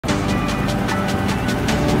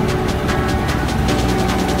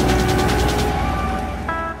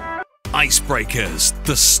IceBreakers.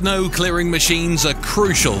 The snow clearing machines are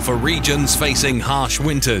crucial for regions facing harsh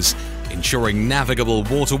winters, ensuring navigable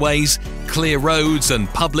waterways, clear roads and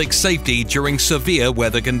public safety during severe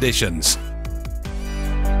weather conditions.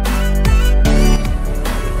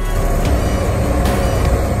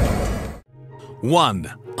 One,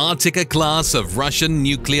 Arctica class of Russian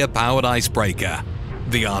nuclear-powered icebreaker.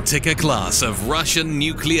 The Arctica class of Russian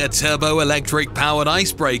nuclear turboelectric powered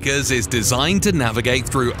icebreakers is designed to navigate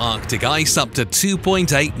through Arctic ice up to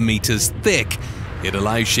 2.8 meters thick. It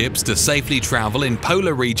allows ships to safely travel in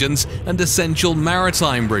polar regions and essential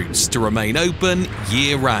maritime routes to remain open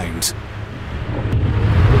year-round.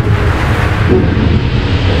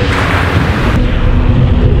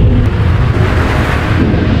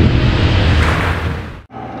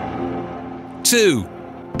 Two,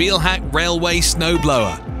 Beelhack Railway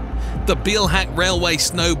Snowblower. The Beelhack Railway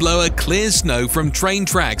Snowblower clears snow from train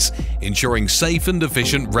tracks, ensuring safe and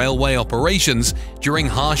efficient railway operations during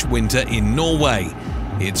harsh winter in Norway.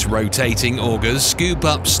 Its rotating augers scoop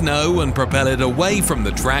up snow and propel it away from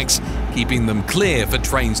the tracks, keeping them clear for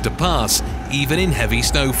trains to pass, even in heavy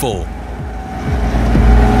snowfall.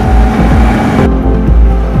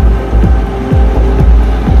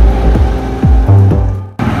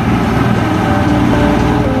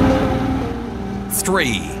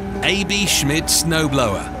 Three, A.B. Schmidt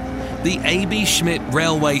Snowblower. The A.B. Schmidt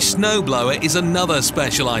Railway Snowblower is another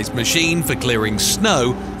specialized machine for clearing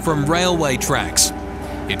snow from railway tracks.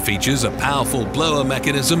 It features a powerful blower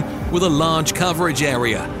mechanism with a large coverage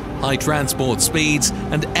area, high transport speeds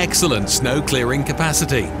and excellent snow clearing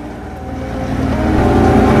capacity.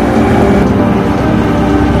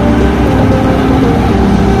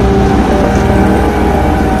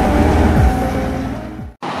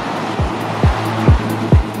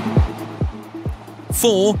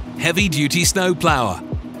 Four, Heavy-duty snowplower.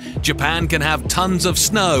 Japan can have tons of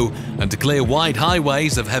snow, and to clear wide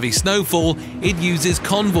highways of heavy snowfall, it uses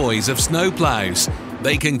convoys of snowplows.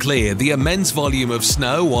 They can clear the immense volume of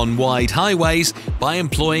snow on wide highways by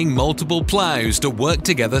employing multiple plows to work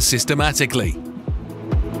together systematically.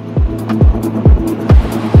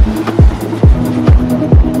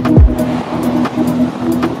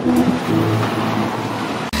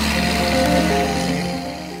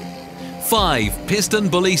 Five, Piston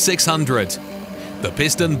Bully 600. The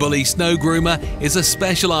Piston Bully Snow Groomer is a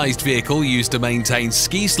specialized vehicle used to maintain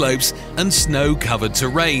ski slopes and snow-covered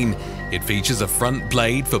terrain. It features a front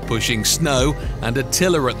blade for pushing snow and a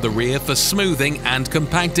tiller at the rear for smoothing and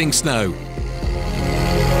compacting snow.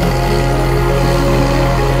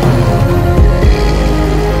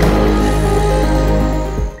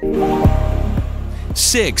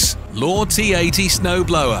 Six, Law T80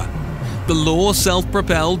 Snowblower. The Law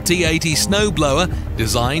self-propelled T80 snowblower,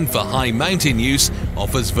 designed for high mountain use,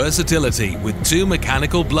 offers versatility with two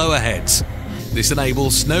mechanical blower heads. This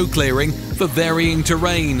enables snow clearing for varying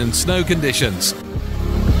terrain and snow conditions.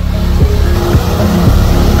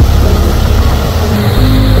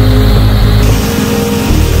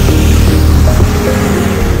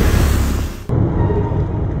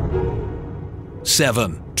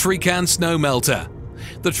 Seven, Trican Snow Melter.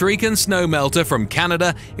 The Trican Snow Melter from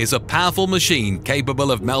Canada is a powerful machine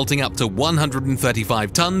capable of melting up to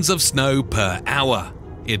 135 tons of snow per hour.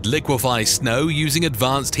 It liquefies snow using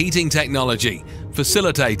advanced heating technology,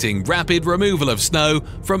 facilitating rapid removal of snow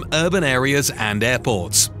from urban areas and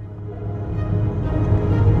airports.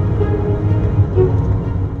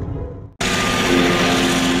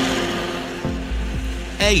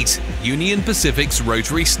 Eight, Union Pacific's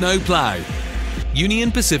Rotary Snowplow.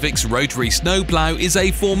 Union Pacific's rotary snowplow is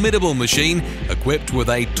a formidable machine equipped with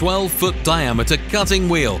a 12-foot diameter cutting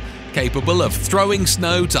wheel, capable of throwing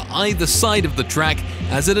snow to either side of the track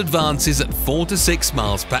as it advances at 4 to 6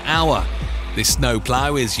 miles per hour. This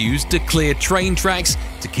snowplow is used to clear train tracks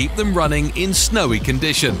to keep them running in snowy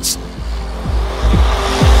conditions.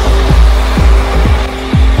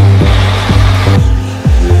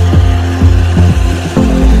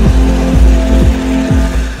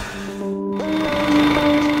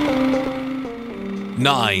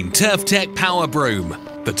 Nine, TurfTech Power Broom.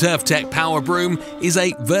 The TurfTech Power Broom is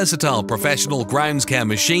a versatile professional groundscare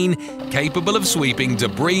machine capable of sweeping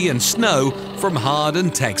debris and snow from hard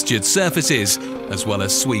and textured surfaces, as well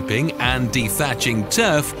as sweeping and dethatching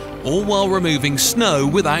turf, all while removing snow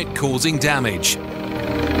without causing damage.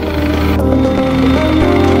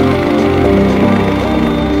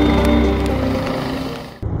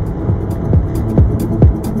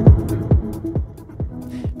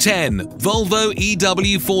 Ten, Volvo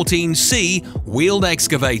EW14C Wheeled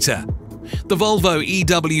Excavator. The Volvo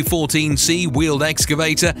EW14C wheeled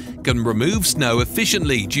excavator can remove snow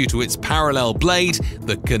efficiently due to its parallel blade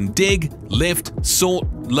that can dig, lift,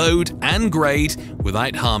 sort, load and grade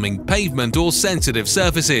without harming pavement or sensitive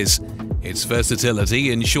surfaces. Its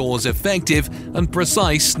versatility ensures effective and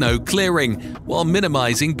precise snow clearing while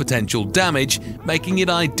minimizing potential damage, making it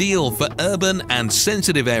ideal for urban and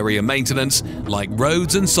sensitive area maintenance like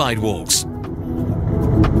roads and sidewalks.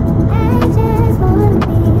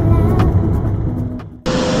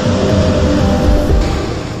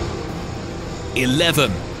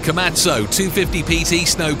 Komatsu 250 PT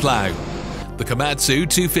Snowplow. The Komatsu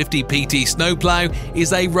 250 PT Snowplow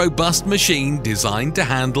is a robust machine designed to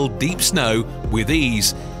handle deep snow with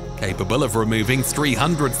ease. Capable of removing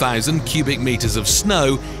 300,000 cubic meters of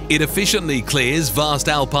snow, it efficiently clears vast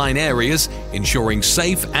alpine areas, ensuring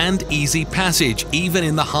safe and easy passage even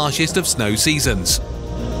in the harshest of snow seasons.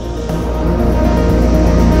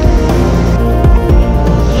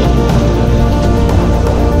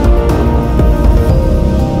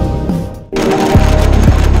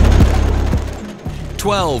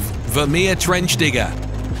 Vermeer Trench Digger.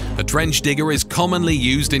 A trench digger is commonly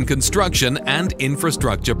used in construction and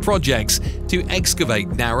infrastructure projects to excavate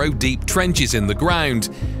narrow, deep trenches in the ground.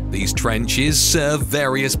 These trenches serve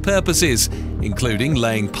various purposes, including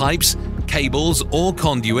laying pipes, cables or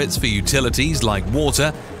conduits for utilities like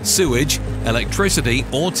water, sewage, electricity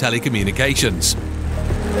or telecommunications.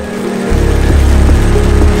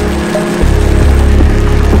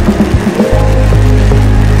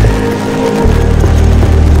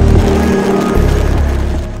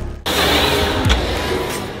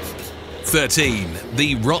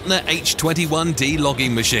 The Rotner H21D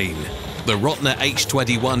logging machine. The Rotner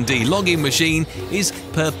H21D logging machine is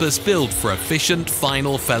purpose-built for efficient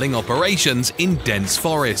final felling operations in dense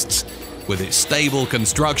forests. With its stable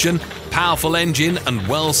construction, powerful engine and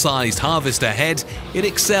well-sized harvester head, it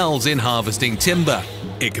excels in harvesting timber.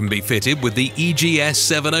 It can be fitted with the EGS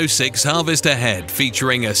 706 harvester head,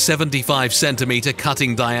 featuring a 75 cm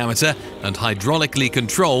cutting diameter and hydraulically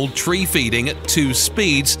controlled tree feeding at 2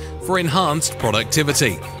 speeds for enhanced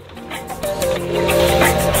productivity.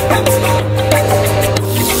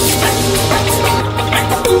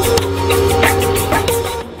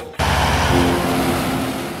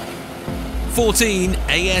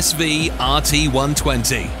 ASV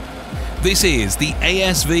RT120. This is the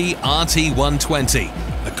ASV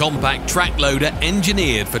RT120, a compact track loader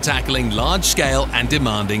engineered for tackling large-scale and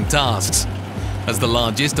demanding tasks. As the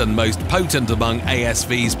largest and most potent among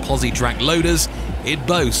ASV's posi-track loaders, it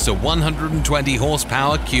boasts a 120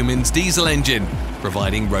 horsepower Cummins diesel engine,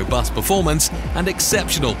 providing robust performance and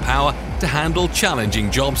exceptional power to handle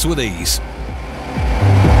challenging jobs with ease.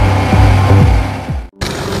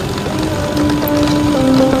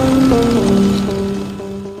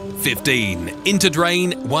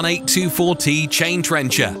 Interdrain 1824T Chain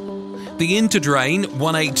Trencher. The Interdrain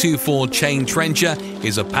 1824 Chain Trencher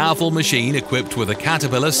is a powerful machine equipped with a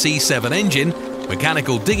Caterpillar C7 engine,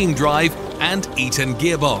 mechanical digging drive and Eaton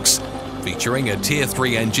gearbox. Featuring a Tier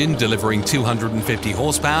 3 engine delivering 250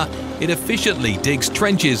 horsepower, it efficiently digs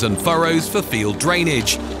trenches and furrows for field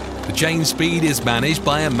drainage. The chain speed is managed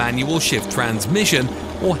by a manual shift transmission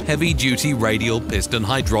or heavy-duty radial piston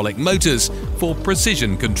hydraulic motors for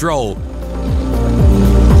precision control.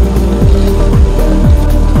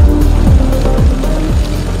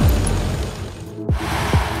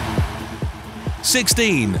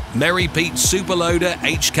 Merry Pete Superloader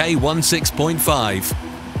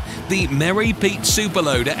HK16.5. The Merry Pete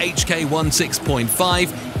Superloader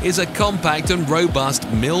HK16.5 is a compact and robust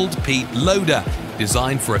milled peat loader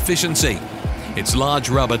designed for efficiency. Its large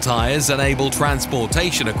rubber tires enable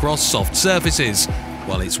transportation across soft surfaces,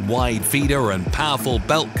 while its wide feeder and powerful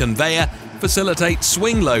belt conveyor facilitate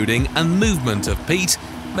swing loading and movement of peat,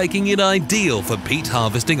 making it ideal for peat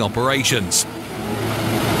harvesting operations.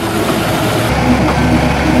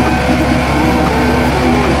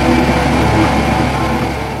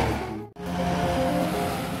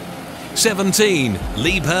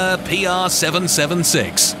 Liebherr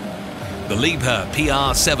PR776. The Liebherr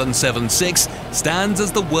PR776 stands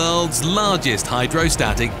as the world's largest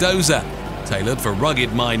hydrostatic dozer, tailored for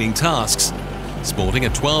rugged mining tasks. Sporting a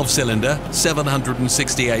 12-cylinder,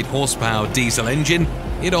 768 horsepower diesel engine,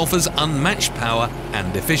 it offers unmatched power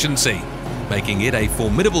and efficiency, making it a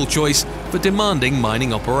formidable choice for demanding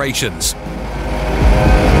mining operations.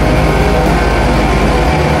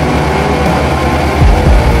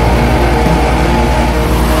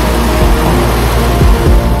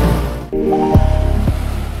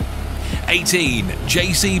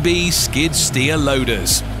 JCB skid steer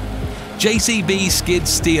loaders. JCB skid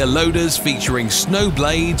steer loaders featuring snow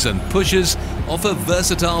blades and pushers offer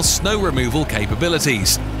versatile snow removal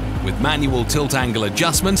capabilities. With manual tilt angle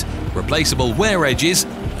adjustment, replaceable wear edges,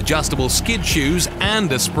 adjustable skid shoes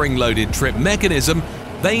and a spring-loaded trip mechanism,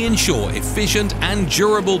 they ensure efficient and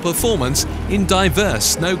durable performance in diverse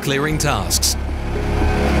snow clearing tasks.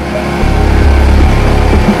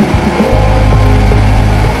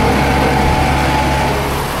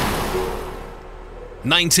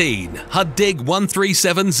 Huddig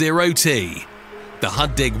 1370T. The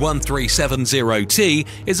Huddig 1370T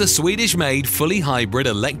is a Swedish-made fully hybrid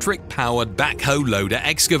electric-powered backhoe loader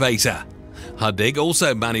excavator. Huddig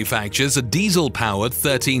also manufactures a diesel-powered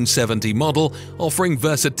 1370 model offering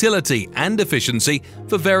versatility and efficiency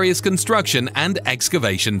for various construction and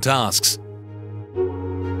excavation tasks.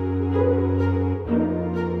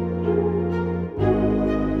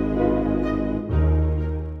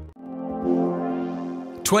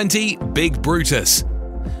 20. Big Brutus.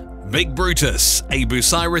 Big Brutus, a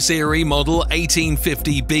Bucyrus Erie Model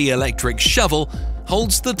 1850B electric shovel,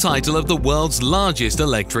 holds the title of the world's largest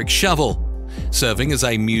electric shovel. Serving as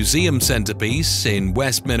a museum centerpiece in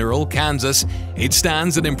West Mineral, Kansas, it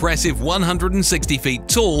stands an impressive 160 feet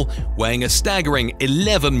tall, weighing a staggering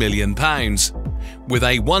 11 million pounds. With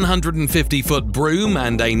a 150-foot broom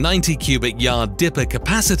and a 90 cubic yard dipper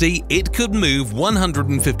capacity, it could move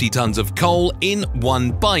 150 tons of coal in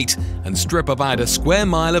one bite and strip about a square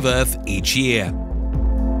mile of earth each year.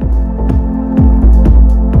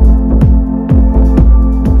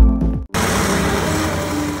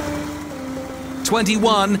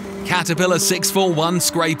 Caterpillar 641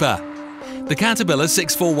 Scraper. The Caterpillar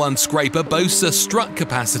 641 Scraper boasts a strut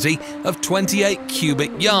capacity of 28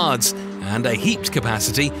 cubic yards and a heaped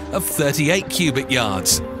capacity of 38 cubic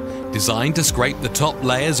yards. Designed to scrape the top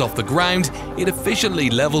layers off the ground, it efficiently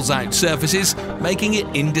levels out surfaces, making it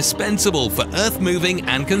indispensable for earth-moving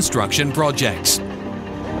and construction projects.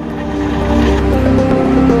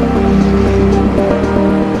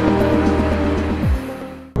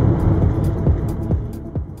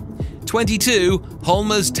 22.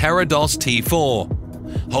 Holmer's Terrados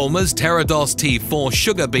T4. Holmer's Terrados T4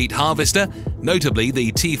 sugar beet harvester, notably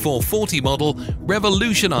the T440 model,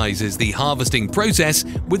 revolutionizes the harvesting process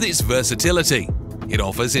with its versatility. It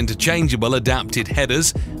offers interchangeable adapted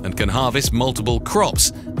headers and can harvest multiple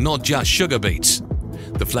crops, not just sugar beets.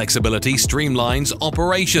 The flexibility streamlines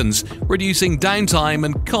operations, reducing downtime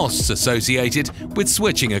and costs associated with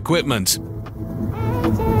switching equipment.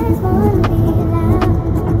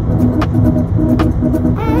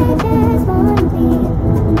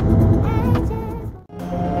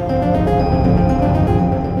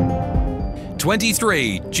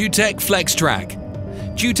 23. Jutech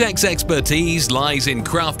FlexTrack. Jutech's expertise lies in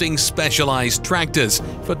crafting specialized tractors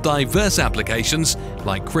for diverse applications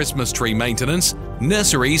like Christmas tree maintenance,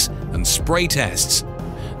 nurseries, and spray tests.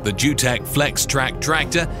 The Jutech FlexTrack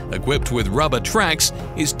tractor, equipped with rubber tracks,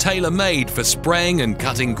 is tailor-made for spraying and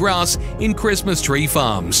cutting grass in Christmas tree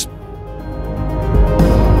farms.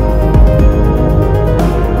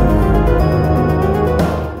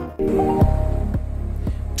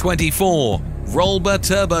 24. Rollbar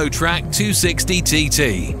TurboTrack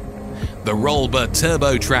 260TT. The Rollbar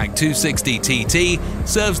TurboTrack 260TT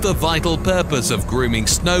serves the vital purpose of grooming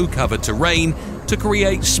snow-covered terrain to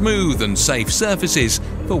create smooth and safe surfaces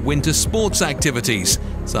for winter sports activities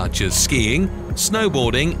such as skiing,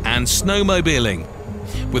 snowboarding and snowmobiling.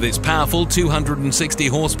 With its powerful 260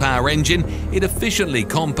 horsepower engine, it efficiently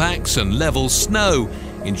compacts and levels snow,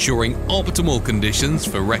 ensuring optimal conditions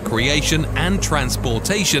for recreation and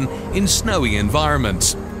transportation in snowy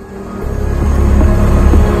environments.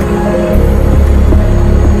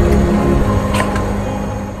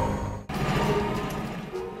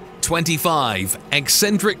 25.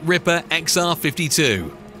 Eccentric Ripper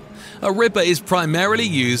XR52. A ripper is primarily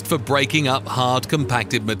used for breaking up hard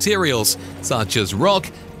compacted materials such as rock,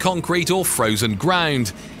 concrete or frozen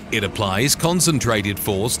ground. It applies concentrated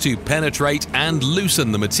force to penetrate and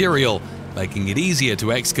loosen the material, making it easier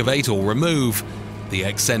to excavate or remove. The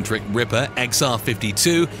Eccentric Ripper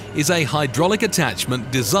XR52 is a hydraulic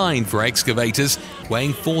attachment designed for excavators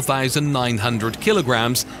weighing 4,900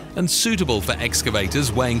 kilograms and suitable for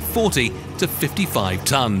excavators weighing 40 to 55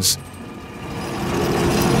 tons.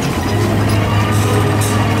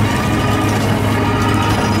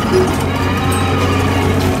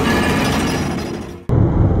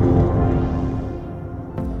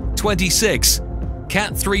 26.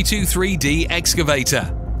 Cat 323D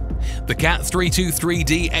Excavator. The Cat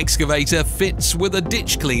 323D excavator fits with a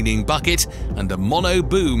ditch cleaning bucket and a mono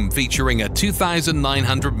boom featuring a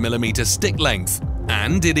 2,900mm stick length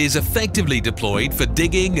and it is effectively deployed for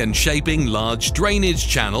digging and shaping large drainage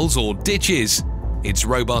channels or ditches. Its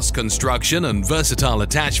robust construction and versatile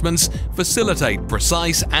attachments facilitate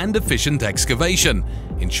precise and efficient excavation,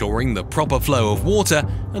 ensuring the proper flow of water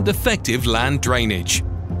and effective land drainage.